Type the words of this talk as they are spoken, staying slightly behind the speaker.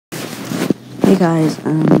Hey guys,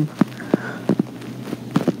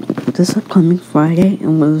 this upcoming Friday,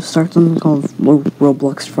 I'm gonna start something called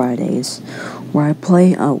Roblox Fridays, where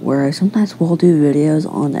I sometimes will do videos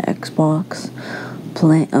on the Xbox,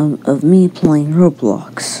 of me playing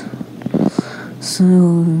Roblox.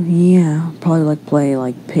 So yeah, probably play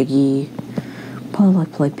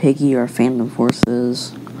Piggy, or Phantom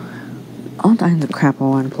Forces, all kinds of crap I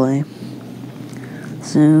want to play.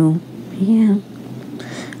 So yeah.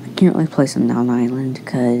 I can't really play some Down Island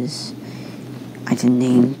because I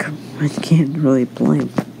can't really play.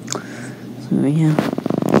 So yeah,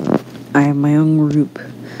 I have my own group.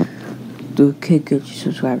 The Kid Gucci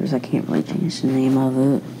subscribers. I can't really change the name of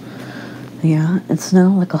it. Yeah, it's now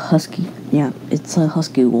like a husky. Yeah, it's a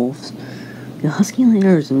husky wolves. The husky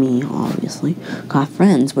leader is me, obviously. Got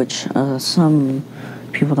friends, which some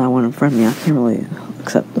people that want to friend me, I can't really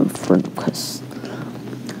accept them for because.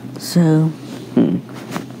 So.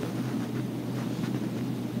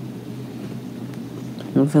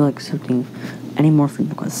 I don't feel like accepting any more friend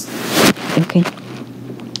requests. Okay.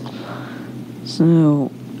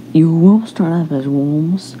 So, you will start off as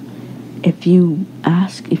wolves. If you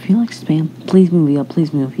like spam, please move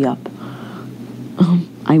you up.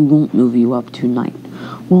 I won't move you up tonight.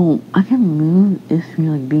 Well, I can move if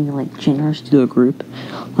you're being generous to the group.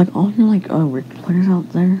 All your rich players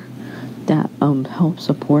out there that help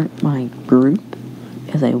support my group.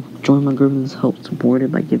 As they join my group and help support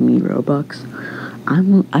it by giving me Robux.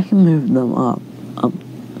 I can move them up.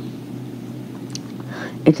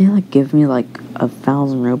 If they give me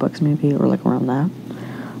 1,000 Robux maybe, or around that,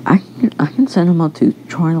 I can send them up to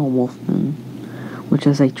Trial Wolfman, which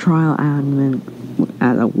is a trial admin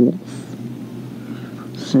at a wolf.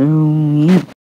 So yeah.